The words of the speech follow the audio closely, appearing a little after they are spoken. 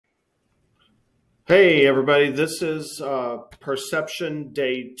Hey everybody, this is Perception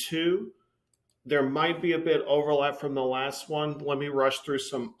Day 2. There might be a bit overlap from the last one. Let me rush through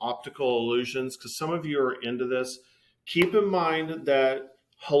some optical illusions because some of you are into this. Keep in mind that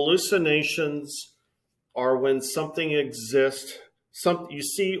hallucinations are when something exists, you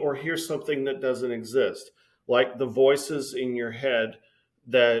see or hear something that doesn't exist, like the voices in your head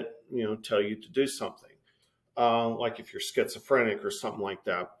that tell you to do something, like if you're schizophrenic or something like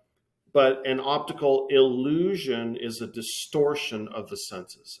that. But an optical illusion is a distortion of the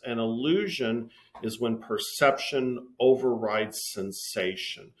senses. An illusion is when perception overrides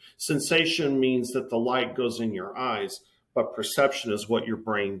sensation. Sensation means that the light goes in your eyes, but perception is what your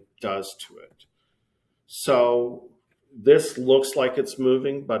brain does to it. So this looks like it's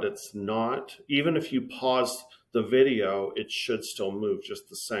moving, but it's not. Even if you pause the video, it should still move just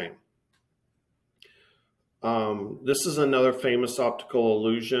the same. This is another famous optical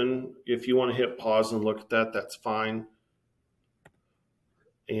illusion. If you want to hit pause and look at that, that's fine.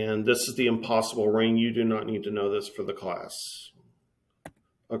 And this is the impossible ring. You do not need to know this for the class.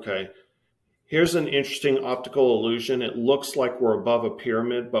 Okay, here's an interesting optical illusion. It looks like we're above a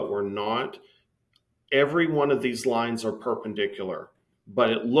pyramid, but we're not. Every one of these lines are perpendicular, but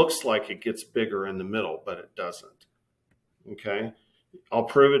it looks like it gets bigger in the middle, but it doesn't. Okay. I'll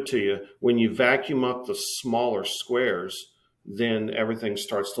prove it to you. When you vacuum up the smaller squares, then everything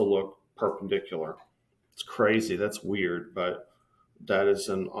starts to look perpendicular. It's crazy. That's weird, but that is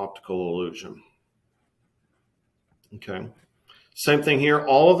an optical illusion. Okay. Same thing here.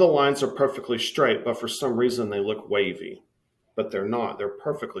 All of the lines are perfectly straight, but for some reason they look wavy, but they're not. They're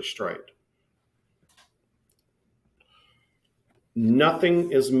perfectly straight.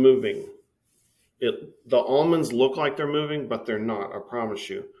 Nothing is moving. The almonds look like they're moving, but they're not, I promise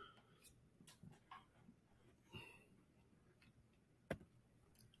you.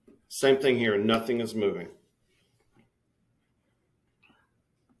 Same thing here, nothing is moving.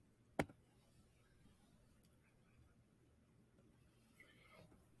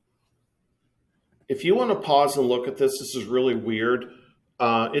 If you want to pause and look at this, this is really weird.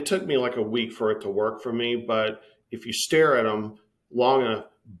 It took me like a week for it to work for me, but if you stare at them long enough,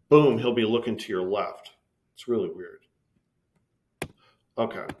 boom, he'll be looking to your left. It's really weird.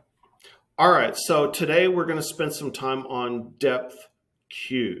 Okay. All right. So today we're going to spend some time on depth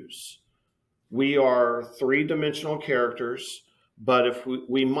cues. We are three-dimensional characters, but if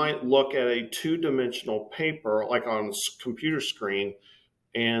we might look at a two-dimensional paper, like on a computer screen,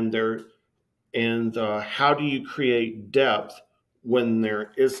 and how do you create depth when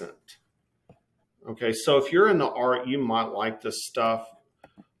there isn't? Okay. So if you're in the art, you might like this stuff.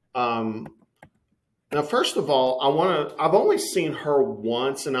 Now, first of all, I've only seen her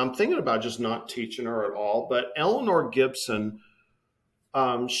once, and I'm thinking about just not teaching her at all, but Eleanor Gibson,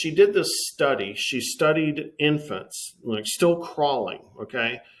 she did this study. She studied infants, like still crawling,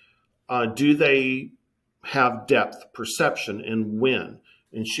 okay? Do they have depth perception and when?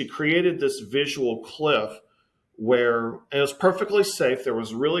 And she created this visual cliff where it was perfectly safe. There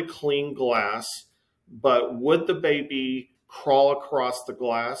was really clean glass, but would the baby crawl across the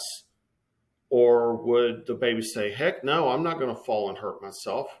glass? Or would the baby say, heck no, I'm not going to fall and hurt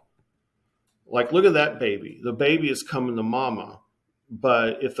myself? Like, look at that baby. The baby is coming to mama.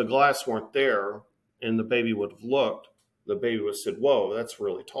 But if the glass weren't there and the baby would have looked, the baby would have said, whoa, that's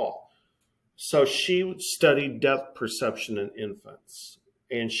really tall. So she studied depth perception in infants.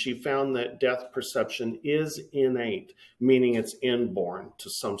 And she found that depth perception is innate, meaning it's inborn to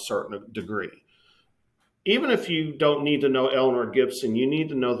some certain degree. Even if you don't need to know Eleanor Gibson, you need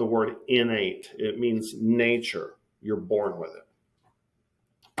to know the word innate. It means nature. You're born with it.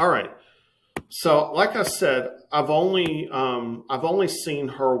 All right. So, like I said, I've only seen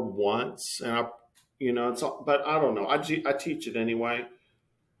her once, and but I don't know. I teach it anyway.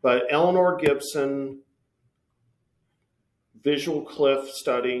 But Eleanor Gibson, visual cliff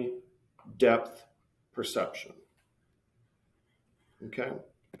study, depth perception. Okay.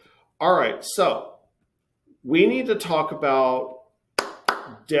 All right. So we need to talk about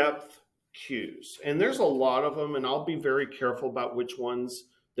depth cues. And there's a lot of them, and I'll be very careful about which ones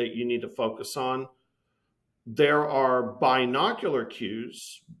that you need to focus on. There are binocular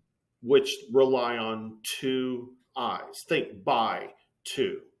cues, which rely on two eyes. Think by,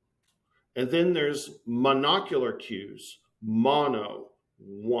 two. And then there's monocular cues, mono,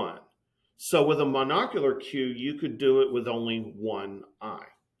 one. So with a monocular cue, you could do it with only one eye.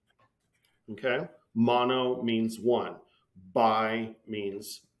 Okay? Mono means one. Bi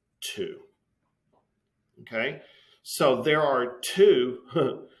means two. Okay? So there are two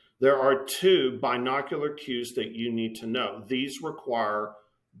binocular cues that you need to know. These require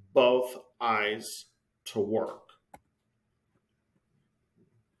both eyes to work.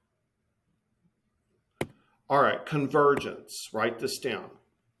 All right, convergence. Write this down.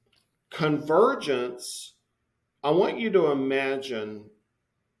 Convergence, I want you to imagine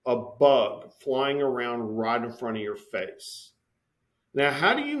a bug flying around right in front of your face. Now,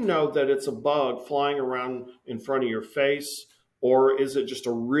 how do you know that it's a bug flying around in front of your face, or is it just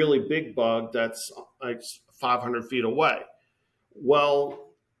a really big bug that's like 500 feet away? Well,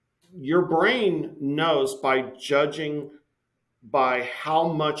 your brain knows by judging by how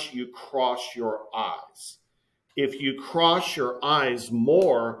much you cross your eyes. If you cross your eyes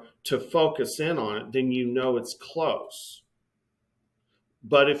more to focus in on it, then you know it's close.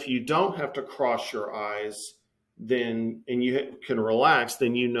 But if you don't have to cross your eyes, then and you can relax,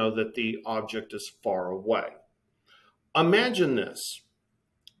 then you know that the object is far away. Imagine this.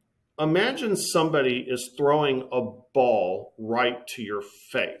 Imagine somebody is throwing a ball right to your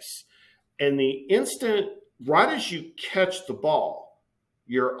face. And the instant, right as you catch the ball,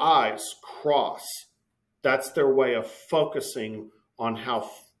 your eyes cross. That's their way of focusing on how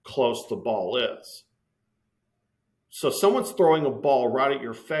close the ball is. So if someone's throwing a ball right at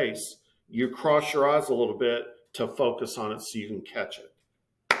your face, you cross your eyes a little bit to focus on it so you can catch it.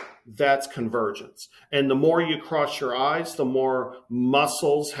 That's convergence. And the more you cross your eyes, the more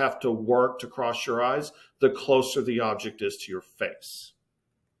muscles have to work to cross your eyes, the closer the object is to your face.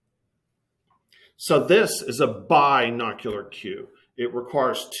 So this is a binocular cue. It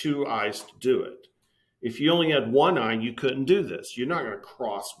requires two eyes to do it. If you only had one eye, you couldn't do this. You're not going to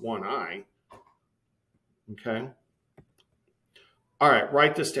cross one eye. Okay? All right,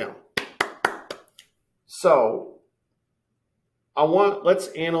 write this down. So let's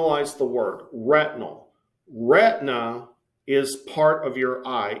analyze the word retinal. Retina is part of your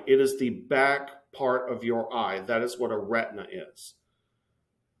eye. It is the back part of your eye. That is what a retina is.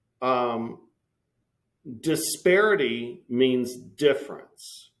 Disparity means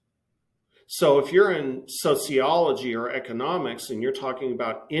difference. So if you're in sociology or economics and you're talking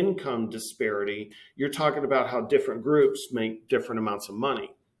about income disparity, you're talking about how different groups make different amounts of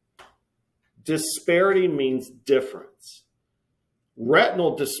money. Disparity means difference.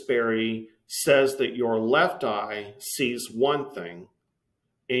 Retinal disparity says that your left eye sees one thing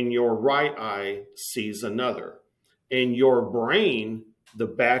and your right eye sees another. And your brain, the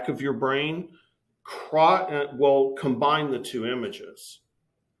back of your brain, will combine the two images.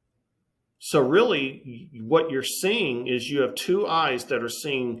 So really, what you're seeing is you have two eyes that are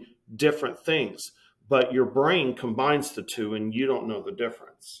seeing different things, but your brain combines the two and you don't know the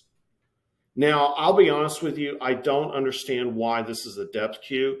difference. Now, I'll be honest with you, I don't understand why this is a depth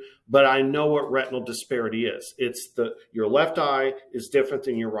cue, but I know what retinal disparity is. It's your left eye is different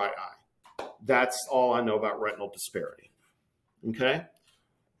than your right eye. That's all I know about retinal disparity. Okay?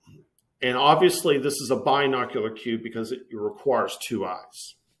 And obviously, this is a binocular cue because it requires two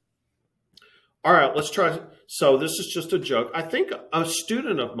eyes. All right, let's try. So this is just a joke. I think a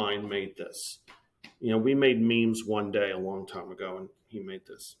student of mine made this. You know, we made memes one day a long time ago, and he made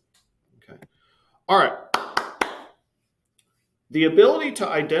this. Okay. All right. The ability to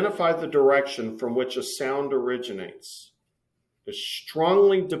identify the direction from which a sound originates is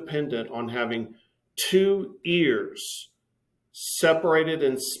strongly dependent on having two ears separated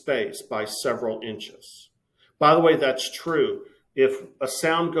in space by several inches. By the way, that's true. If a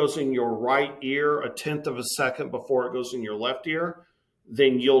sound goes in your right ear a tenth of a second before it goes in your left ear,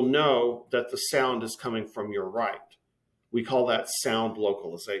 then you'll know that the sound is coming from your right. We call that sound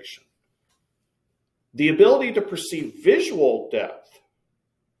localization. The ability to perceive visual depth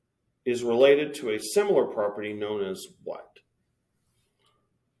is related to a similar property known as what?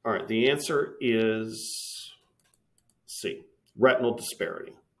 All right, the answer is C, retinal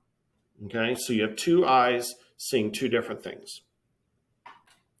disparity. Okay, so you have two eyes seeing two different things.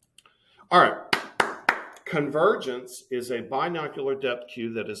 All right, convergence is a binocular depth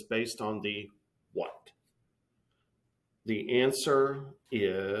cue that is based on the what? The answer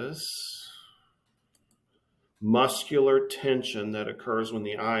is muscular tension that occurs when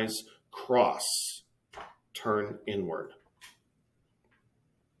the eyes cross, turn inward.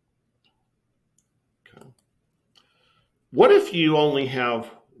 Okay. What if you only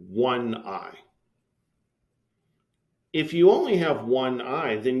have one eye? If you only have one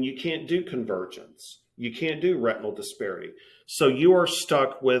eye, then you can't do convergence. You can't do retinal disparity. So you are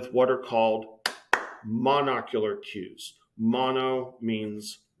stuck with what are called monocular cues. Mono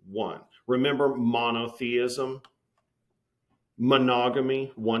means one. Remember monotheism?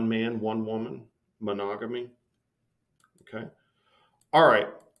 Monogamy, one man, one woman. Monogamy. Okay. All right.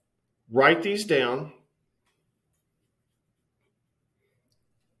 Write these down.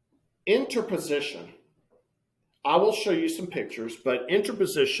 Interposition. I will show you some pictures, but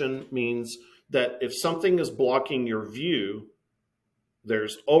interposition means that if something is blocking your view,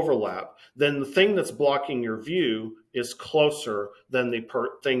 there's overlap, then the thing that's blocking your view is closer than the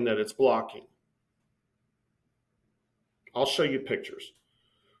thing that it's blocking. I'll show you pictures.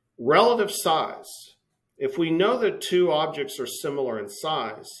 Relative size. If we know that two objects are similar in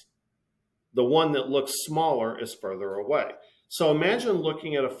size, the one that looks smaller is further away. So imagine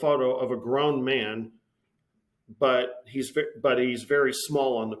looking at a photo of a grown man, but he's very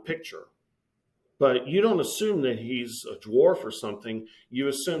small on the picture. But you don't assume that he's a dwarf or something. You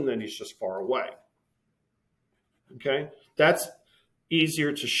assume that he's just far away. Okay? That's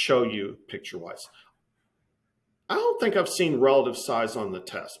easier to show you picture-wise. I don't think I've seen relative size on the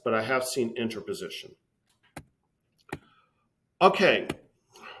test, but I have seen interposition. Okay.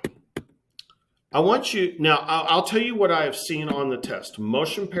 I want you, now I'll tell you what I have seen on the test.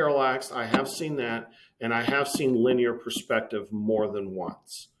 Motion parallax, I have seen that, and I have seen linear perspective more than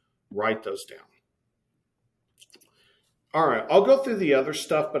once. Write those down. All right, I'll go through the other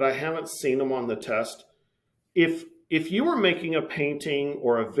stuff, but I haven't seen them on the test. If you were making a painting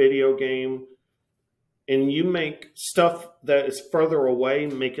or a video game and you make stuff that is further away,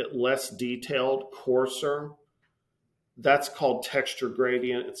 make it less detailed, coarser, that's called texture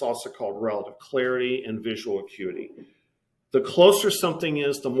gradient. It's also called relative clarity and visual acuity. The closer something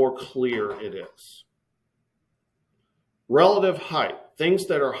is, the more clear it is. Relative height. Things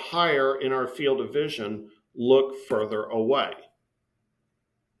that are higher in our field of vision look further away.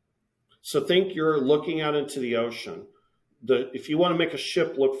 So think you're looking out into the ocean. If you want to make a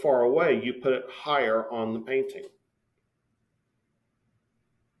ship look far away, you put it higher on the painting.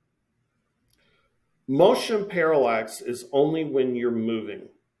 Motion parallax is only when you're moving.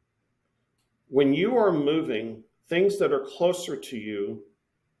 When you are moving, things that are closer to you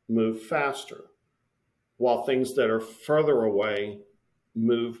move faster, while things that are further away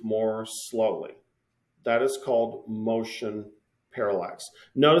move more slowly. That is called motion parallax.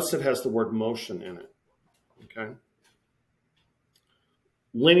 Notice it has the word motion in it, okay?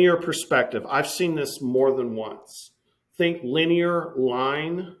 Linear perspective. I've seen this more than once. Think linear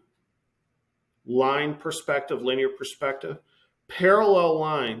line perspective, linear perspective. Parallel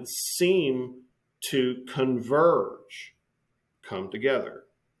lines seem to converge, come together,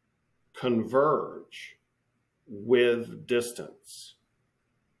 converge with distance.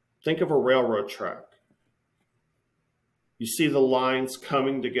 Think of a railroad track. You see the lines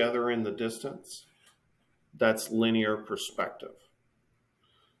coming together in the distance? That's linear perspective.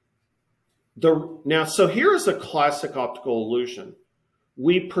 So here's a classic optical illusion.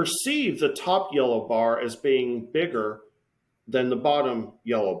 We perceive the top yellow bar as being bigger than the bottom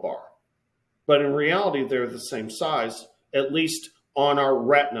yellow bar. But in reality, they're the same size, at least on our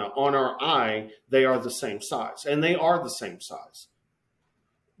retina, on our eye, they are the same size. And they are the same size.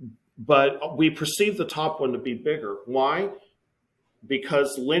 But we perceive the top one to be bigger. Why?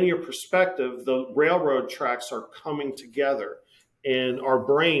 Because linear perspective, the railroad tracks are coming together, and our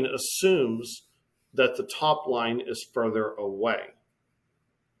brain assumes that the top line is further away.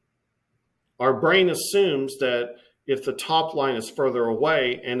 Our brain assumes that if the top line is further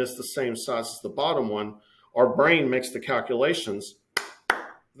away and it's the same size as the bottom one, our brain makes the calculations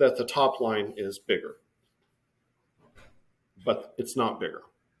that the top line is bigger. But it's not bigger.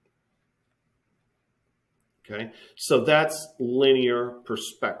 Okay, so that's linear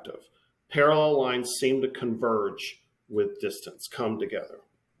perspective. Parallel lines seem to converge with distance, come together.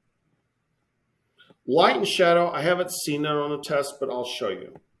 Light and shadow, I haven't seen that on the test, but I'll show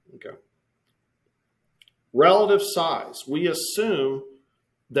you. Okay. Relative size. We assume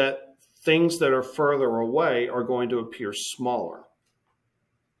that things that are further away are going to appear smaller.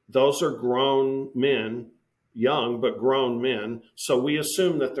 Those are grown men, young but grown men, so we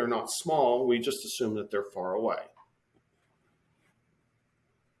assume that they're not small, we just assume that they're far away.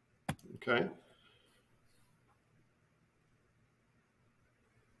 Okay?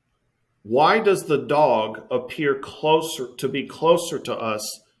 Why does the dog appear to be closer to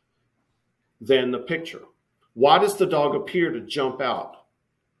us than the picture? Why does the dog appear to jump out?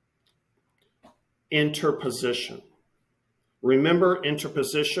 Interposition. Remember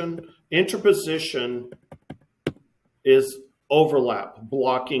interposition? Interposition is overlap,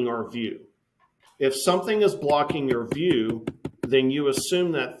 blocking our view. If something is blocking your view, then you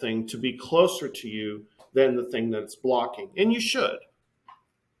assume that thing to be closer to you than the thing that it's blocking. And you should.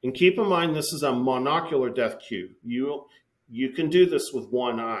 And keep in mind, this is a monocular depth cube. You can do this with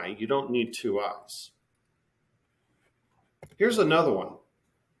one eye. You don't need two eyes. Here's another one.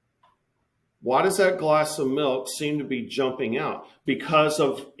 Why does that glass of milk seem to be jumping out? Because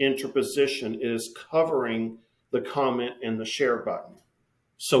of interposition. It is covering the comment and the share button.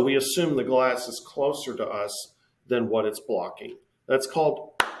 So we assume the glass is closer to us than what it's blocking. That's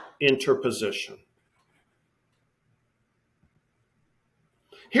called interposition.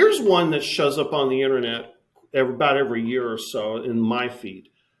 Here's one that shows up on the internet about every year or so in my feed.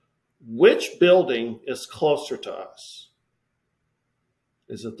 Which building is closer to us?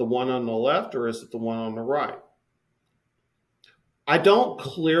 Is it the one on the left or is it the one on the right? I don't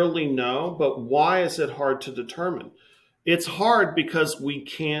clearly know, but why is it hard to determine? It's hard because we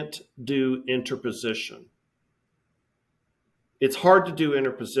can't do interposition. It's hard to do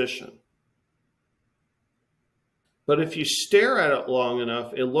interposition. But if you stare at it long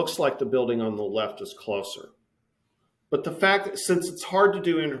enough, it looks like the building on the left is closer. But the fact that since it's hard to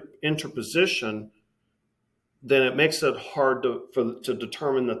do interposition, then it makes it hard to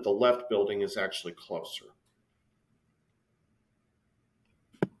determine that the left building is actually closer.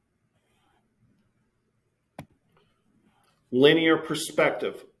 Linear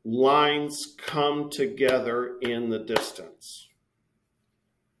perspective. Lines come together in the distance.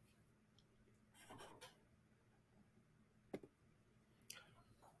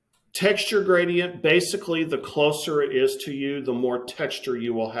 Texture gradient, basically the closer it is to you, the more texture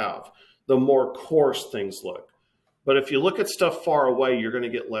you will have, the more coarse things look. But if you look at stuff far away, you're going to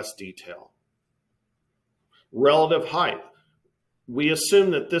get less detail. Relative height. We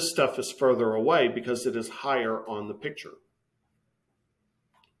assume that this stuff is further away because it is higher on the picture.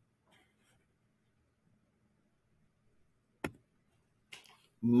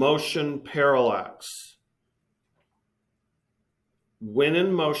 Motion parallax. When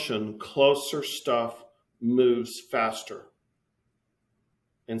in motion, closer stuff moves faster.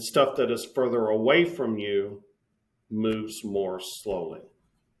 And stuff that is further away from you moves more slowly.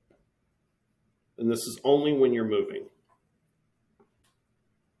 And this is only when you're moving.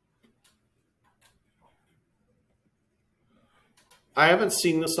 I haven't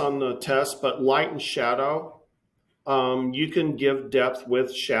seen this on the test, but light and shadow, you can give depth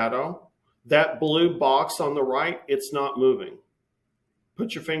with shadow. That blue box on the right, it's not moving.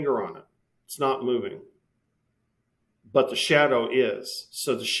 Put your finger on it. It's not moving. But the shadow is.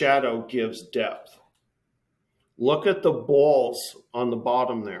 So the shadow gives depth. Look at the balls on the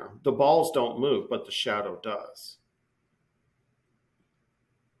bottom there. The balls don't move, but the shadow does.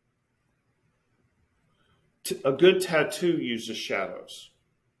 A good tattoo uses shadows.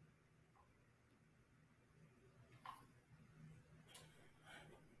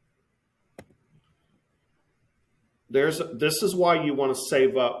 This is why you want to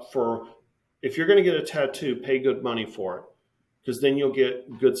save up for, if you're going to get a tattoo, pay good money for it, because then you'll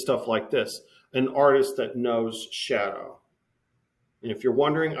get good stuff like this. An artist that knows shadow. And if you're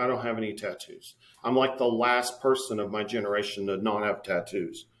wondering, I don't have any tattoos. I'm like the last person of my generation to not have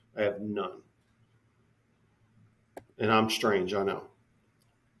tattoos. I have none. And I'm strange, I know.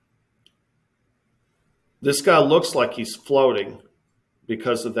 This guy looks like he's floating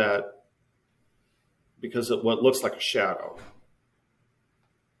because of that, because of what looks like a shadow.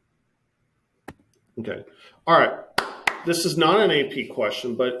 Okay, all right. This is not an AP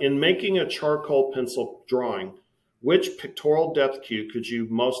question, but in making a charcoal pencil drawing, which pictorial depth cue could you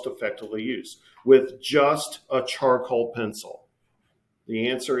most effectively use with just a charcoal pencil? The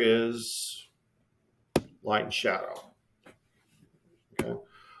answer is light and shadow. Okay.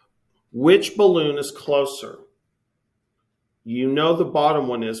 Which balloon is closer? You know the bottom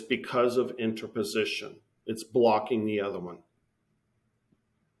one is because of interposition. It's blocking the other one.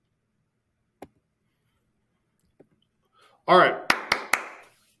 All right.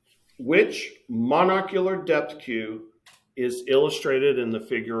 Which monocular depth cue is illustrated in the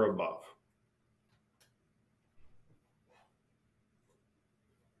figure above?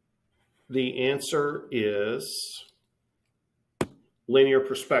 The answer is linear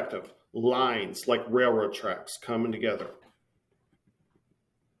perspective. Lines like railroad tracks coming together.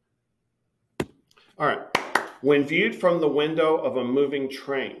 All right. When viewed from the window of a moving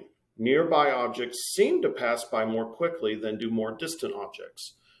train, nearby objects seem to pass by more quickly than do more distant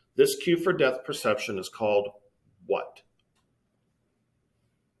objects. This cue for depth perception is called what?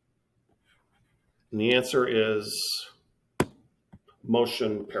 And the answer is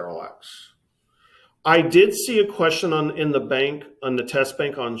motion parallax. I did see a question in the test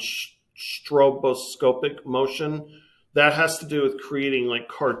bank on stroboscopic motion. That has to do with creating like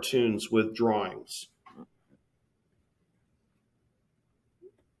cartoons with drawings.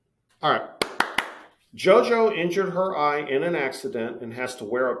 All right. JoJo injured her eye in an accident and has to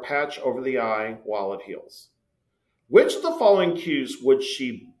wear a patch over the eye while it heals. Which of the following cues would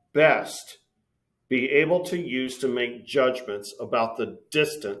she best be able to use to make judgments about the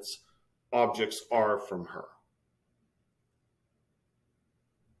distance objects are from her.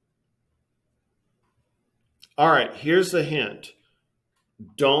 All right, here's the hint.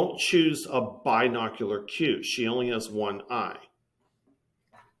 Don't choose a binocular cue. She only has one eye.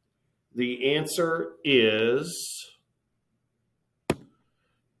 The answer is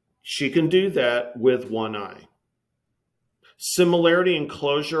she can do that with one eye. Similarity and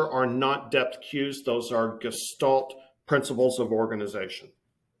closure are not depth cues. Those are Gestalt principles of organization.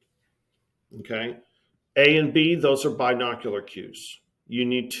 Okay? A and B, those are binocular cues. You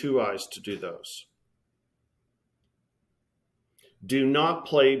need two eyes to do those. Do not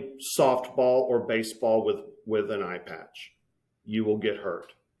play softball or baseball with an eye patch. You will get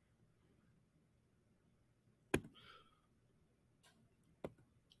hurt.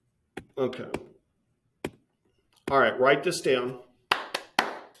 Okay. All right, write this down.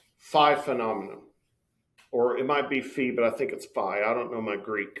 Phi phenomenon. Or it might be phi, but I think it's phi. I don't know my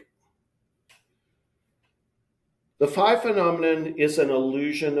Greek. The phi phenomenon is an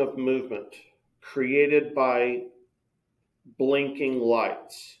illusion of movement created by blinking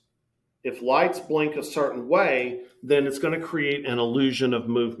lights. If lights blink a certain way, then it's going to create an illusion of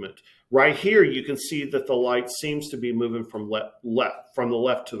movement. Right here, you can see that the light seems to be moving from from the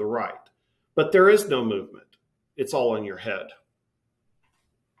left to the right. But there is no movement. It's all in your head.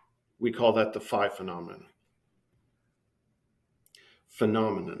 We call that the phi phenomenon.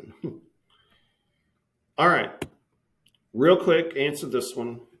 All right. Real quick, answer this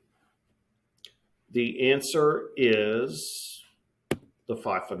one. The answer is the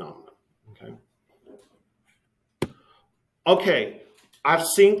phi phenomenon. Okay. Okay. I've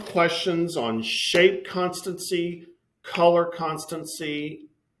seen questions on shape constancy, color constancy,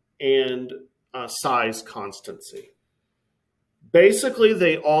 and size constancy. Basically,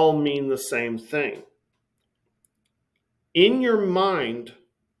 they all mean the same thing. In your mind,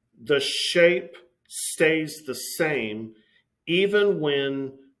 the shape stays the same even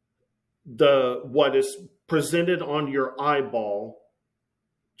when what is presented on your eyeball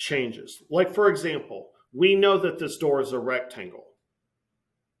changes. Like, for example, we know that this door is a rectangle.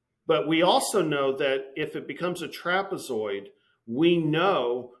 But we also know that if it becomes a trapezoid, we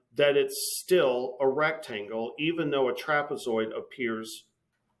know that it's still a rectangle, even though a trapezoid appears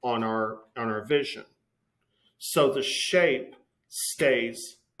on our vision. So the shape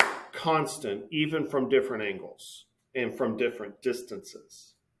stays constant, even from different angles and from different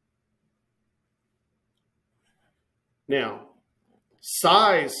distances. Now,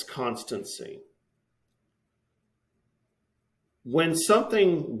 size constancy. When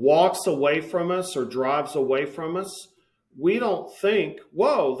something walks away from us or drives away from us, we don't think,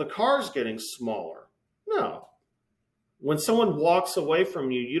 whoa, the car's getting smaller. No. When someone walks away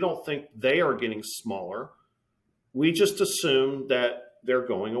from you, you don't think they are getting smaller. We just assume that they're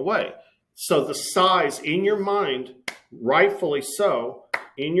going away. So the size in your mind, rightfully so,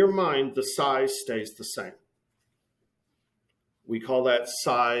 in your mind, the size stays the same. We call that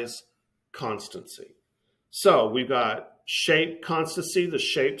size constancy. So we've got shape constancy, the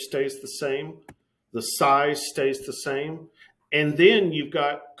shape stays the same, the size stays the same, and then you've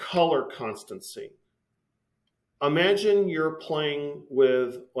got color constancy. Imagine you're playing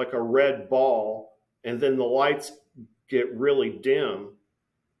with like a red ball and then the lights get really dim.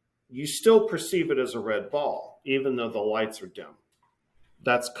 You still perceive it as a red ball, even though the lights are dim.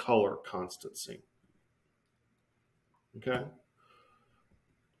 That's color constancy. Okay?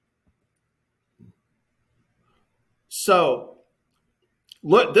 So,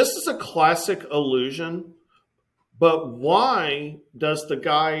 look, this is a classic illusion, but why does the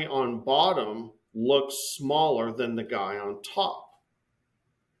guy on bottom look smaller than the guy on top?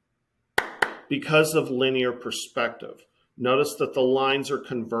 Because of linear perspective. Notice that the lines are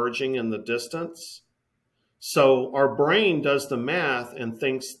converging in the distance. So our brain does the math and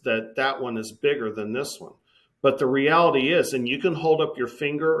thinks that that one is bigger than this one. But the reality is, and you can hold up your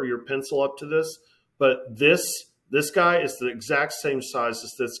finger or your pencil up to this, but this guy is the exact same size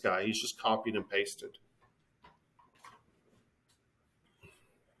as this guy. He's just copied and pasted.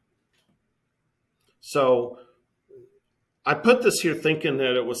 So I put this here thinking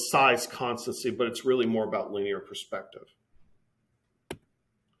that it was size constancy, but it's really more about linear perspective.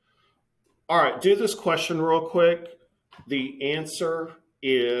 All right, do this question real quick. The answer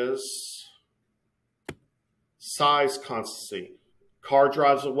is size constancy. Car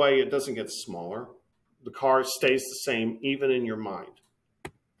drives away, it doesn't get smaller. The car stays the same, even in your mind.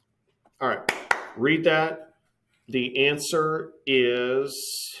 All right, read that. The answer is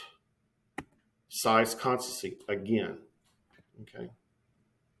size constancy again. Okay.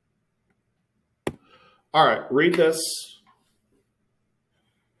 All right, read this.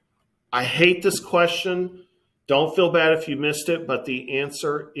 I hate this question. Don't feel bad if you missed it, but the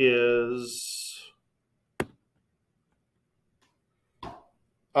answer is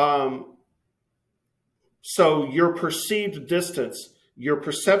so your perceived distance, your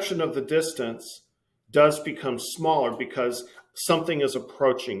perception of the distance does become smaller because something is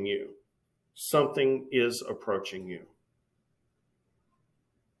approaching you. Something is approaching you.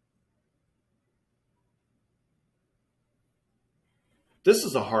 This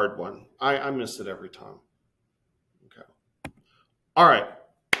is a hard one. I miss it every time. Okay. All right.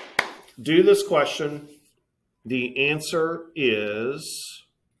 Do this question. The answer is,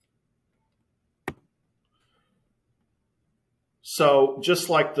 so just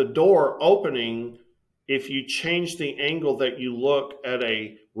like the door opening, if you change the angle that you look at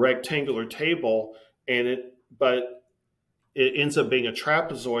a rectangular table but it ends up being a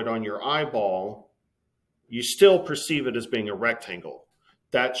trapezoid on your eyeball, you still perceive it as being a rectangle.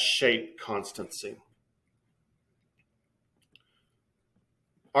 That's shape constancy.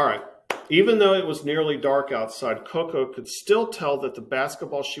 All right. Even though it was nearly dark outside, Coco could still tell that the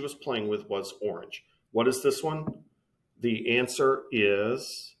basketball she was playing with was orange. What is this one? The answer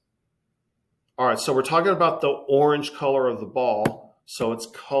is, all right, so we're talking about the orange color of the ball, so it's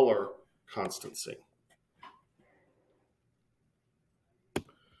color constancy.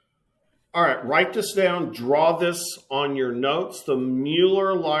 All right, write this down, draw this on your notes. The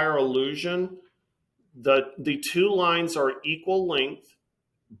Mueller-Lyer illusion, the two lines are equal length,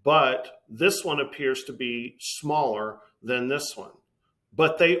 but this one appears to be smaller than this one.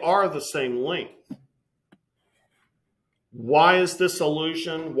 But they are the same length. Why is this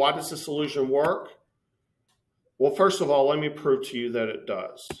illusion? Why does this illusion work? Well, first of all, let me prove to you that it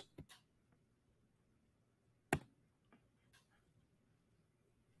does.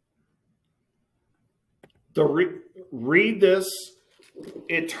 Read this.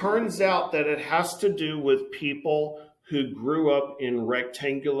 It turns out that it has to do with people who grew up in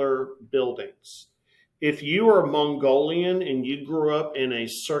rectangular buildings. If you are Mongolian and you grew up in a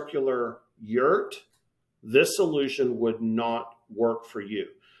circular yurt, this illusion would not work for you.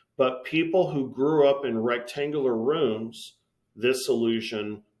 But people who grew up in rectangular rooms, this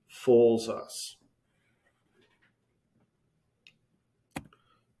illusion fools us.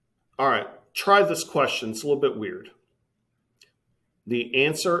 All right, try this question. It's a little bit weird. The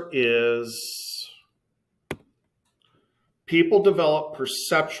answer is, people develop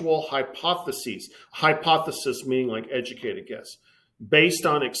perceptual hypotheses. Hypothesis meaning like educated guess, based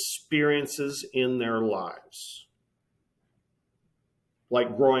on experiences in their lives,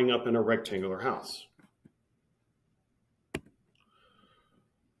 like growing up in a rectangular house.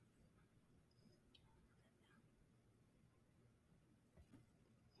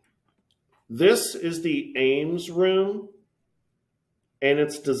 This is the Ames room, and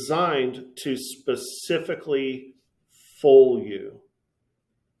it's designed to specifically fool you.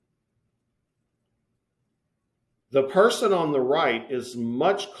 The person on the right is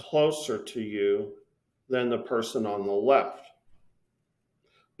much closer to you than the person on the left.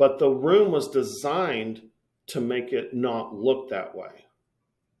 But the room was designed to make it not look that way.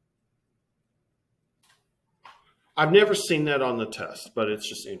 I've never seen that on the test, but it's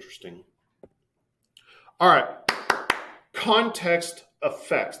just interesting. All right, context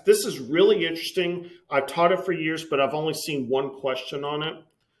effects. This is really interesting. I've taught it for years, but I've only seen one question on it.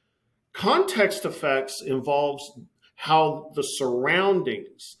 Context effects involves how the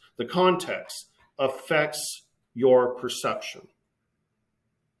surroundings, the context, affects your perception.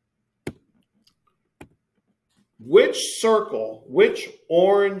 Which circle, which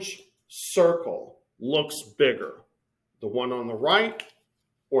orange circle looks bigger? The one on the right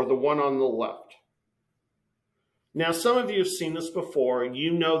or the one on the left? Now, some of you have seen this before, and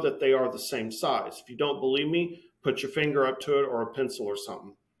you know that they are the same size. If you don't believe me, put your finger up to it or a pencil or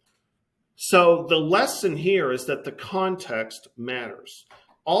something. So the lesson here is that the context matters.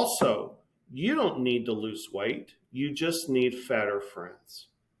 Also, you don't need to lose weight. You just need fatter friends.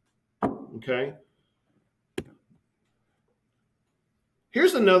 Okay?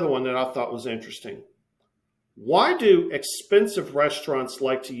 Here's another one that I thought was interesting. Why do expensive restaurants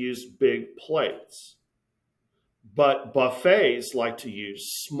like to use big plates, but buffets like to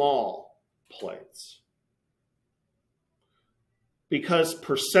use small plates? Because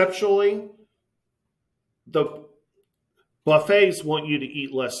perceptually, the buffets want you to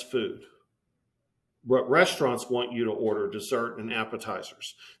eat less food. But restaurants want you to order dessert and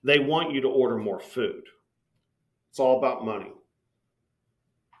appetizers. They want you to order more food. It's all about money.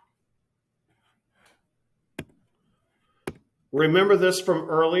 Remember this from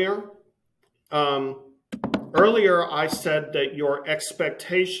earlier? Earlier, I said that your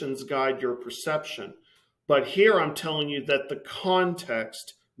expectations guide your perception, but here I'm telling you that the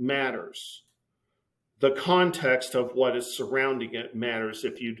context matters. The context of what is surrounding it matters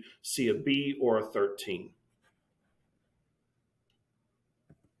if you see a B or a 13.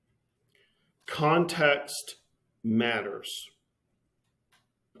 Context matters.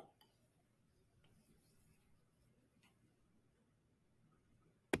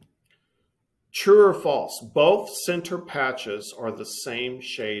 True or false? Both center patches are the same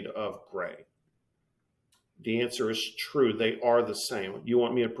shade of gray. The answer is true. They are the same. You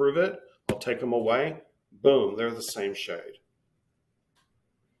want me to prove it? I'll take them away. Boom, they're the same shade.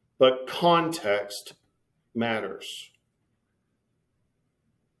 But context matters.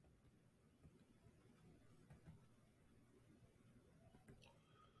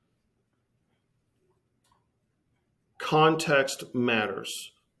 Context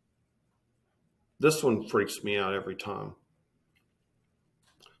matters. This one freaks me out every time.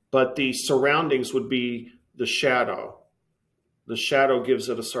 But the surroundings would be the shadow. The shadow gives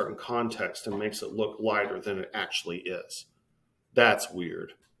it a certain context and makes it look lighter than it actually is. That's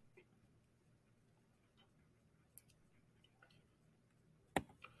weird.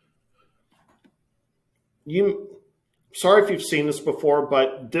 Sorry if you've seen this before,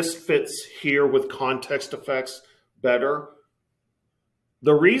 but this fits here with context effects better.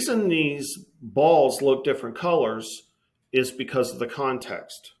 The reason these balls look different colors is because of the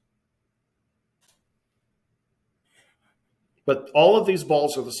context. But all of these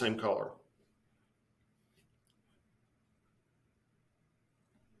balls are the same color.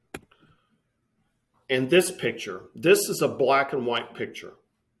 And this picture, this is a black and white picture,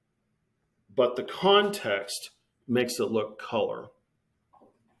 but the context makes it look color.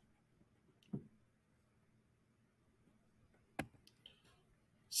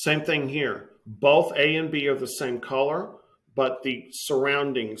 Same thing here. Both A and B are the same color, but the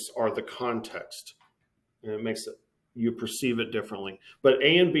surroundings are the context. And it makes it, you perceive it differently. But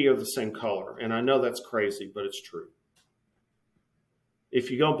A and B are the same color. And I know that's crazy, but it's true.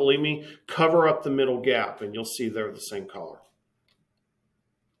 If you don't believe me, cover up the middle gap and you'll see they're the same color.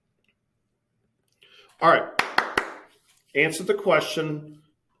 All right. Answer the question.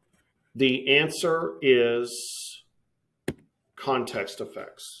 The answer is context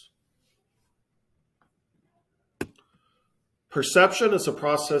effects. Perception is a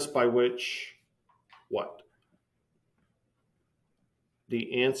process by which what?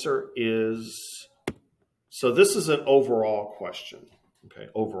 The answer is, so this is an overall question. Okay,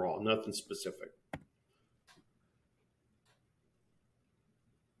 overall, nothing specific.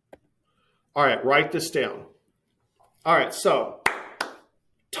 All right, write this down. All right, so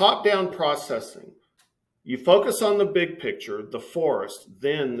top-down processing. You focus on the big picture, the forest,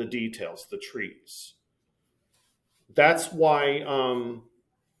 then the details, the trees. That's why,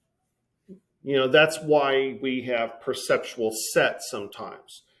 that's why we have perceptual sets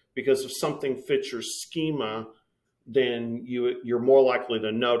sometimes. Because if something fits your schema, then you're more likely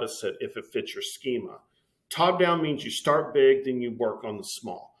to notice it if it fits your schema. Top down means you start big, then you work on the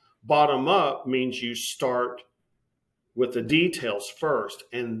small. Bottom up means you start with the details first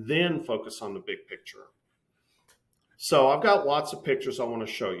and then focus on the big picture. So I've got lots of pictures I want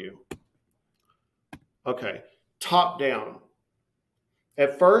to show you. Okay, top down.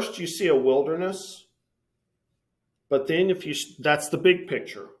 At first you see a wilderness, but then that's the big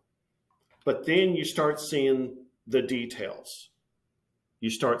picture. But then you start seeing the details.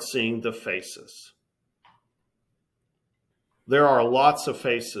 You start seeing the faces. There are lots of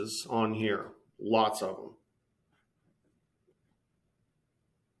faces on here, lots of them.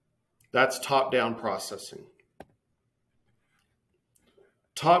 That's top-down processing.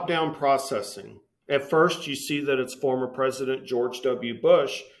 Top-down processing. At first, you see that it's former President George W.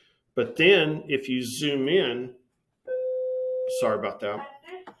 Bush, but then if you zoom in, sorry about that. At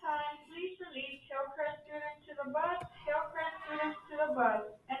this time, please release Hillcrest students to the bus, Hillcrest students to the bus.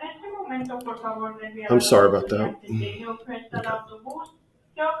 En este momento, por favor, I'm sorry about that. Hillcrest al autobús,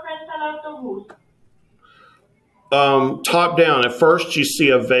 Hillcrest al autobús. Top down, at first you see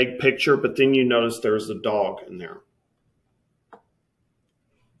a vague picture, but then you notice there's a dog in there.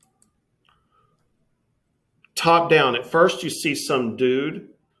 Top down, at first you see some dude,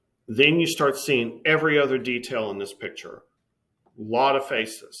 then you start seeing every other detail in this picture. A lot of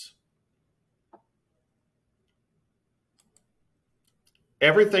faces.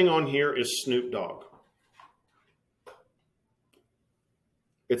 Everything on here is Snoop Dogg.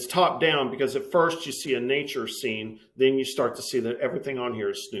 It's top down because at first you see a nature scene, then you start to see that everything on here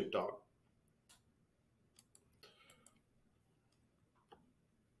is Snoop Dogg.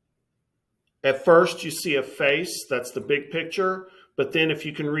 At first, you see a face. That's the big picture. But then if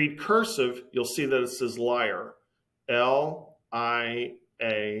you can read cursive, you'll see that it says liar. L-I-A-R.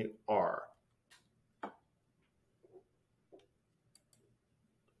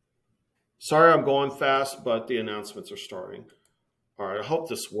 Sorry I'm going fast, but the announcements are starting. All right, I hope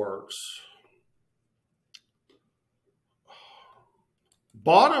this works.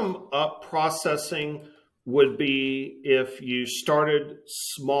 Bottom-up processing would be if you started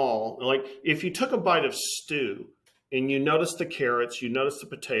small. Like if you took a bite of stew and you noticed the carrots, you noticed the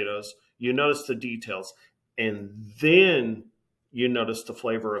potatoes, you noticed the details, and then you noticed the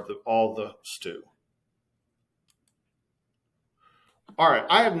flavor of all the stew. All right,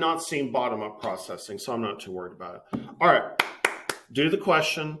 I have not seen bottom-up processing, so I'm not too worried about it. All right, do the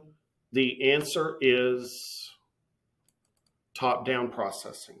question. The answer is top-down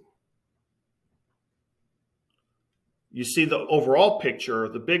processing. You see the overall picture,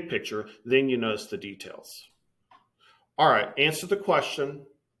 the big picture, then you notice the details. All right, answer the question.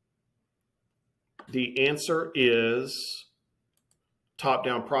 The answer is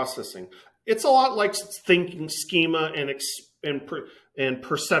top-down processing. It's a lot like thinking schema and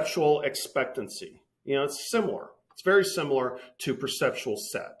perceptual expectancy. You know, it's similar. It's very similar to perceptual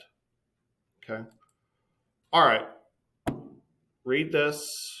set. Okay. All right. Read this.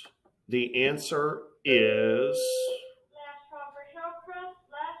 The answer is... Last call for Hillcrest.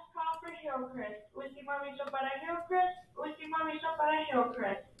 Last call for Hillcrest. Último aviso para Hillcrest. Último aviso para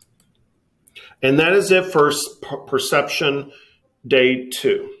Hillcrest. And that is it for perception day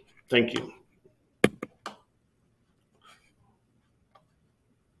 2. Thank you.